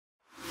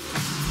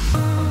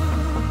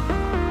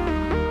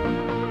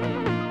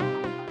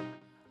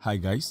Hi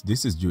guys,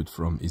 this is Jude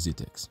from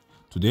EasyTechs.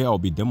 Today I'll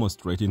be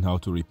demonstrating how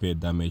to repair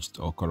damaged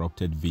or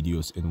corrupted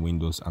videos in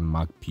Windows and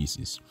Mac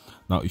PCs.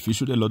 Now, if you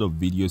shoot a lot of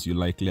videos, you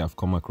likely have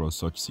come across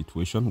such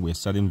situation where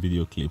certain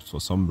video clips for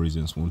some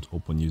reasons won't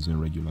open using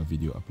regular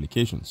video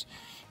applications.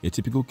 A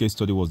typical case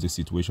study was the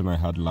situation I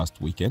had last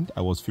weekend.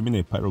 I was filming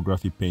a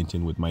pyrography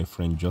painting with my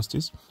friend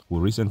Justice, who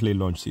recently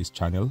launched his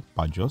channel,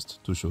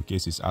 Just, to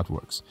showcase his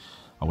artworks.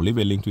 I will leave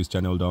a link to his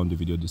channel down in the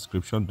video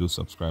description. Do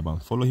subscribe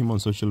and follow him on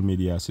social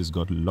media as he's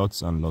got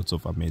lots and lots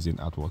of amazing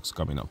artworks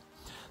coming up.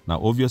 Now,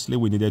 obviously,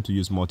 we needed to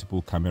use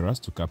multiple cameras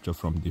to capture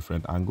from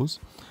different angles.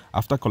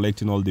 After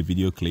collecting all the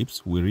video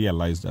clips, we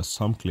realized that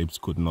some clips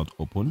could not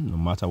open no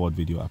matter what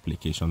video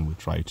application we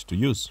tried to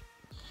use.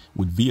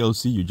 With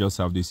VLC, you just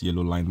have this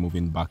yellow line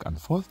moving back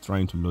and forth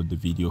trying to load the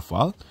video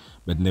file,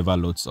 but never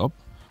loads up.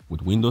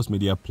 With Windows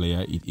Media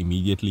Player, it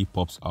immediately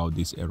pops out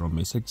this error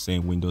message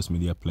saying Windows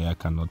Media Player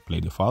cannot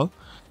play the file.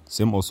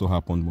 Same also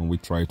happened when we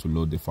tried to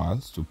load the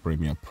files to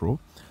Premiere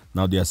Pro.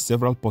 Now, there are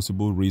several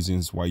possible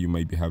reasons why you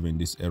might be having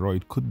this error.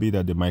 It could be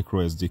that the micro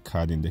SD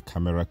card in the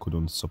camera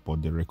couldn't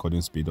support the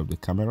recording speed of the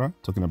camera,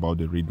 talking about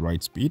the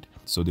read-write speed.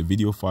 So the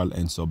video file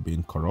ends up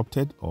being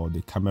corrupted, or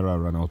the camera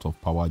ran out of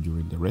power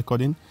during the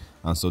recording,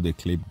 and so the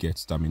clip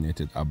gets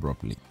terminated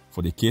abruptly.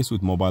 For the case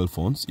with mobile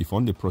phones, if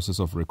on the process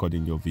of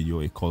recording your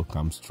video a call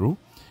comes through,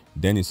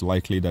 then it's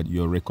likely that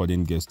your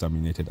recording gets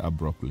terminated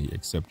abruptly,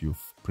 except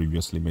you've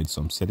previously made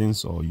some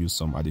settings or used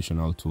some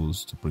additional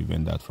tools to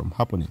prevent that from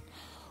happening.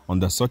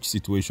 Under such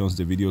situations,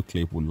 the video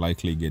clip will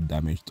likely get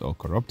damaged or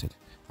corrupted,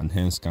 and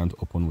hence can't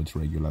open with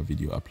regular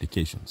video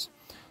applications.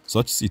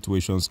 Such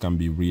situations can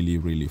be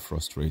really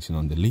frustrating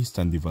on the least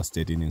and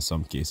devastating in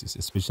some cases,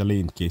 especially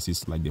in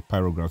cases like the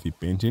pyrography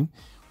painting,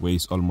 where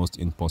it's almost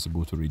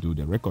impossible to redo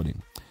the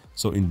recording.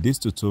 So in this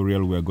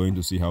tutorial, we are going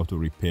to see how to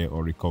repair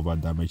or recover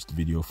damaged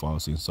video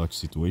files in such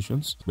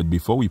situations. But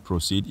before we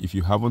proceed, if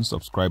you haven't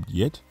subscribed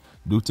yet,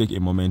 do take a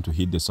moment to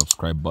hit the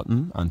subscribe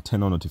button and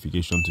turn on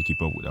notifications to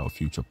keep up with our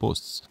future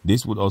posts.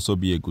 This would also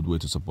be a good way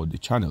to support the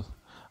channel.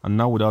 And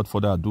now, without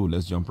further ado,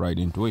 let's jump right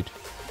into it.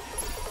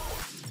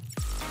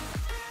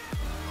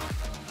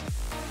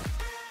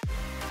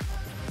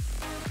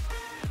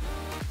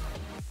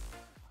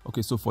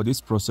 Okay, so for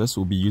this process,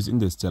 we'll be using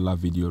the Stellar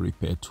Video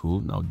Repair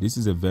tool. Now, this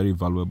is a very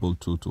valuable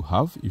tool to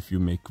have if you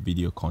make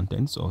video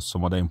contents or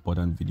some other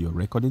important video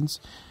recordings.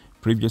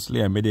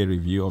 Previously, I made a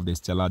review of the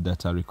Stellar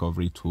Data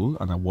Recovery tool,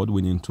 an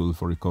award-winning tool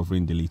for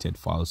recovering deleted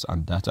files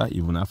and data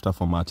even after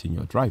formatting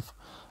your drive.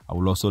 I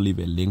will also leave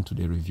a link to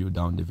the review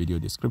down in the video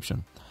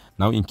description.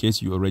 Now, in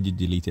case you already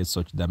deleted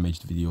such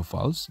damaged video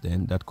files,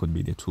 then that could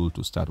be the tool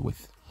to start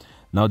with.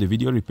 Now, the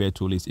video repair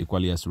tool is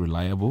equally as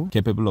reliable,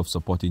 capable of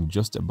supporting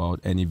just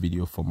about any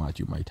video format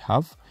you might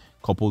have,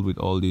 coupled with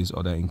all these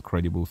other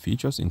incredible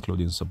features,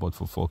 including support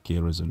for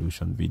 4K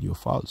resolution video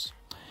files.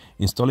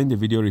 Installing the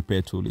video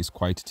repair tool is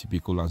quite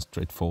typical and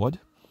straightforward.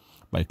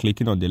 By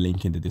clicking on the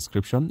link in the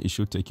description, it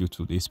should take you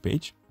to this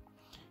page.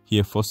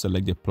 Here, first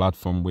select the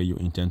platform where you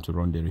intend to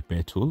run the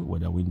repair tool,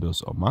 whether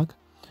Windows or Mac.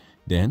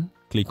 Then,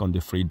 click on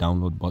the free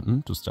download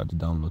button to start the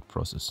download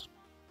process.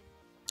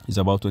 It's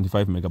about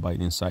 25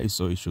 megabytes in size,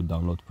 so it should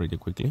download pretty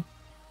quickly.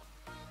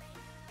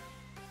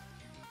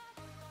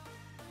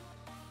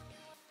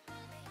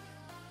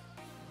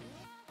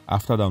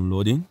 After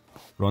downloading,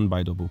 run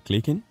by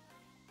double-clicking.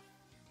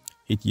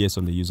 Hit yes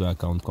on the user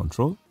account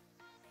control.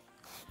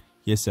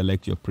 Here,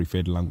 select your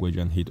preferred language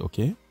and hit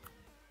OK.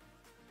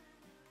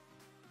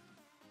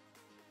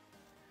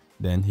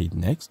 Then hit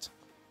next.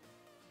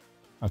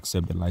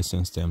 Accept the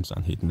license terms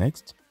and hit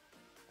next.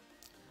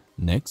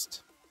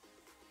 Next.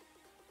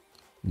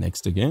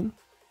 Next again.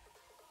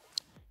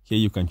 Here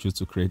you can choose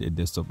to create a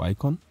desktop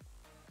icon.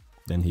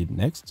 Then hit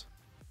next.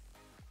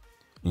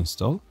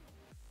 Install.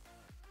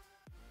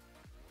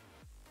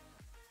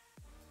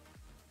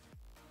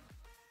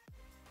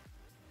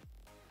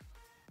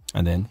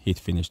 And then hit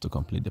finish to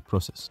complete the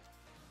process.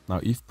 Now,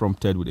 if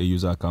prompted with a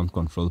user account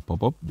control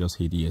pop-up, just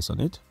hit yes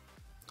on it.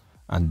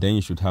 And then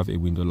you should have a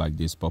window like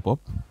this pop up.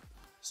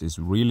 This is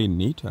really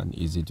neat and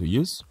easy to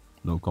use.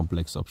 No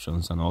complex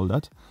options and all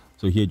that.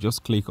 So here,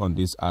 just click on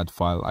this add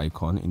file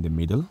icon in the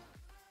middle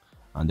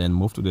and then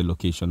move to the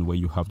location where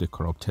you have the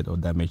corrupted or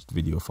damaged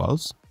video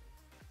files.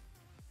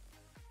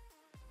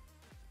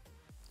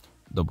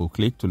 Double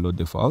click to load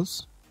the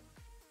files.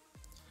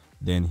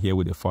 Then here,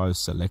 with the files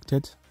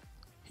selected,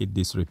 hit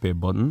this repair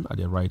button at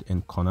the right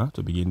hand corner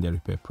to begin the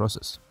repair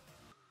process.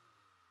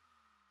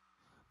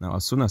 Now,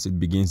 as soon as it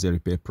begins the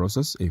repair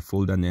process, a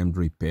folder named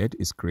Repaired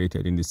is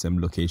created in the same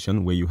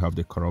location where you have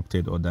the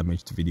corrupted or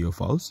damaged video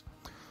files.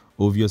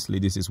 Obviously,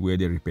 this is where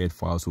the repaired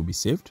files will be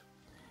saved.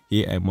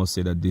 Here, I must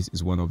say that this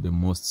is one of the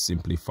most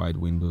simplified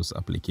Windows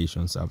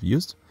applications I've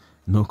used.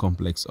 No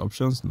complex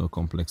options, no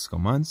complex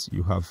commands.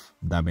 You have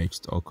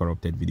damaged or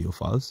corrupted video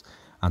files,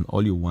 and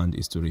all you want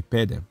is to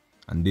repair them.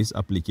 And this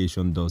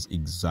application does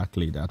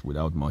exactly that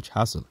without much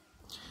hassle.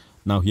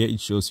 Now, here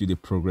it shows you the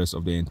progress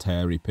of the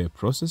entire repair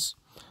process.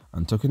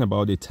 And talking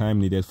about the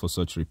time needed for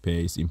such repair,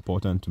 it's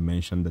important to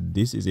mention that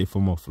this is a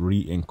form of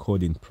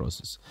re-encoding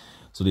process.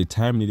 So the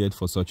time needed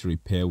for such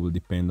repair will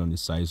depend on the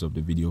size of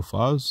the video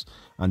files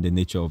and the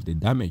nature of the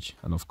damage,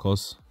 and of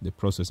course the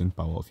processing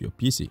power of your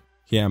PC.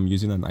 Here I'm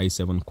using an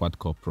i7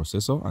 quad-core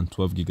processor and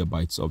 12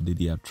 GB of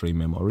DDR3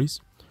 memories.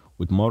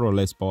 With more or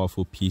less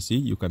powerful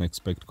PC, you can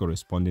expect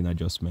corresponding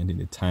adjustment in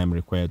the time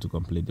required to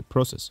complete the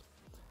process.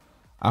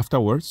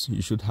 Afterwards,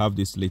 you should have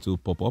this little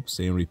pop-up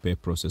saying repair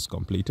process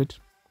completed.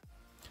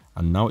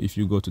 And now if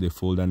you go to the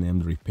folder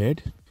named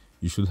repaired,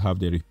 you should have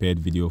the repaired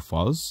video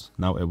files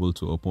now able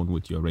to open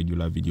with your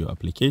regular video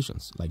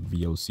applications like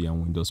VLC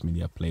and Windows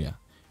Media Player.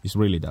 It's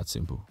really that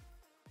simple.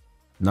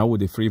 Now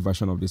with the free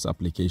version of this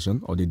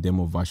application, or the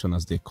demo version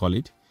as they call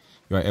it,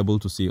 you are able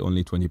to see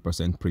only 20%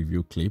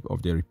 preview clip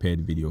of the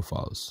repaired video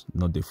files,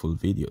 not the full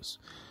videos.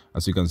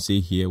 As you can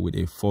see here, with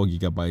a 4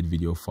 GB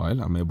video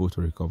file, I'm able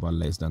to recover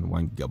less than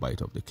 1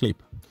 GB of the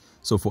clip.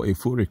 So for a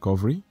full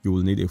recovery, you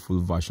will need a full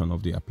version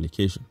of the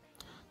application.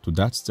 To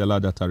that,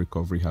 Stellar Data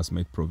Recovery has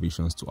made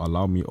provisions to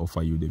allow me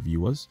offer you, the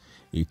viewers,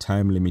 a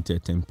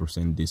time-limited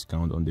 10%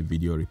 discount on the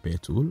video repair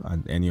tool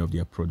and any of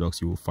their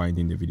products you will find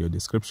in the video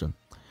description.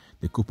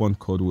 The coupon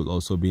code will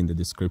also be in the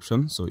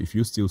description, so if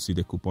you still see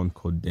the coupon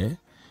code there,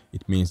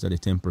 it means that the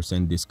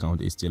 10%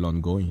 discount is still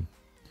ongoing.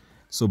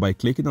 So by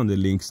clicking on the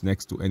links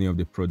next to any of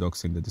the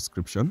products in the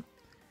description,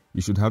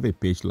 you should have a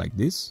page like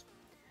this.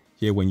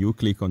 Here, when you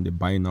click on the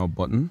Buy Now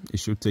button, it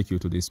should take you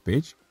to this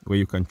page where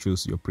you can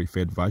choose your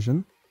preferred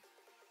version.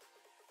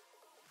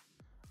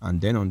 And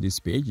then on this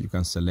page, you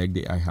can select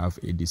the I have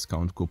a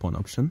discount coupon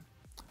option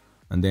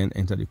and then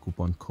enter the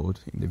coupon code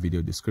in the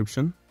video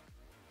description.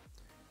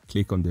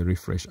 Click on the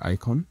refresh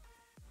icon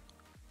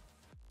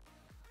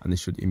and it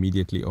should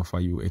immediately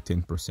offer you a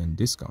 10%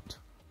 discount.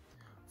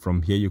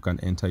 From here, you can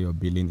enter your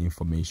billing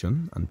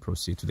information and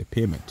proceed to the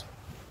payment.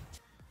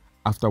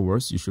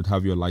 Afterwards, you should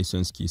have your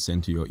license key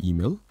sent to your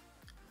email.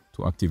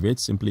 To activate,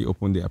 simply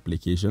open the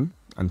application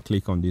and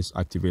click on this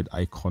activate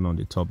icon on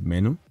the top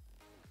menu.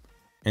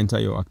 Enter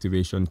your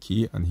activation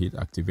key and hit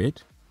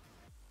activate.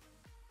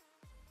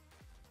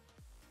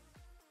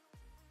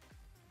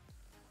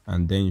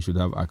 And then you should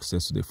have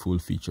access to the full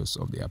features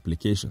of the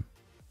application.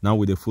 Now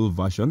with the full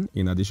version,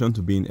 in addition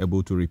to being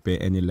able to repair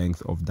any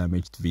length of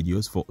damaged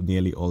videos for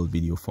nearly all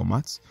video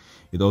formats,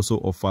 it also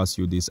offers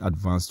you this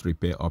advanced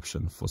repair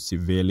option for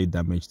severely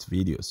damaged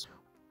videos.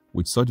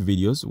 With such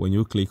videos, when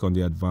you click on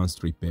the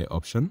advanced repair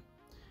option,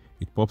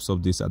 it pops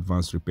up this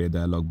advanced repair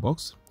dialog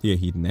box. Here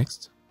hit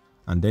next.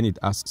 And then it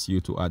asks you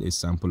to add a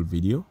sample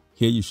video.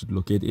 Here you should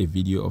locate a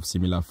video of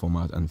similar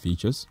format and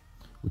features,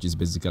 which is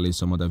basically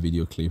some other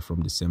video clip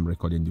from the same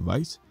recording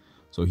device.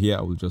 So here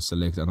I will just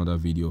select another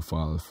video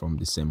file from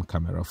the same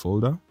camera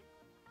folder.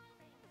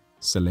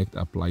 Select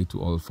apply to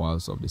all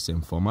files of the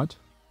same format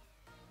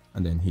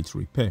and then hit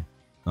repair.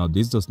 Now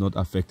this does not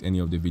affect any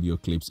of the video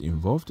clips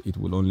involved. It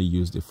will only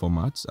use the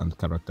formats and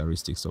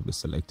characteristics of the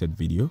selected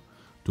video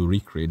to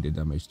recreate the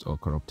damaged or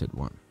corrupted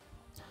one.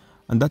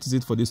 And that is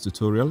it for this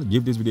tutorial.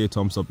 Give this video a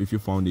thumbs up if you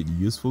found it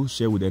useful.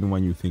 Share with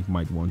anyone you think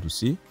might want to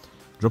see.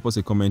 Drop us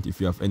a comment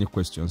if you have any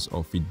questions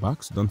or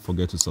feedbacks. Don't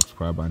forget to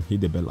subscribe and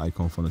hit the bell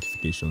icon for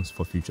notifications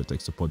for future tech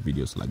support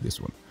videos like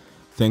this one.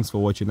 Thanks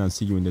for watching and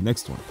see you in the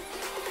next one.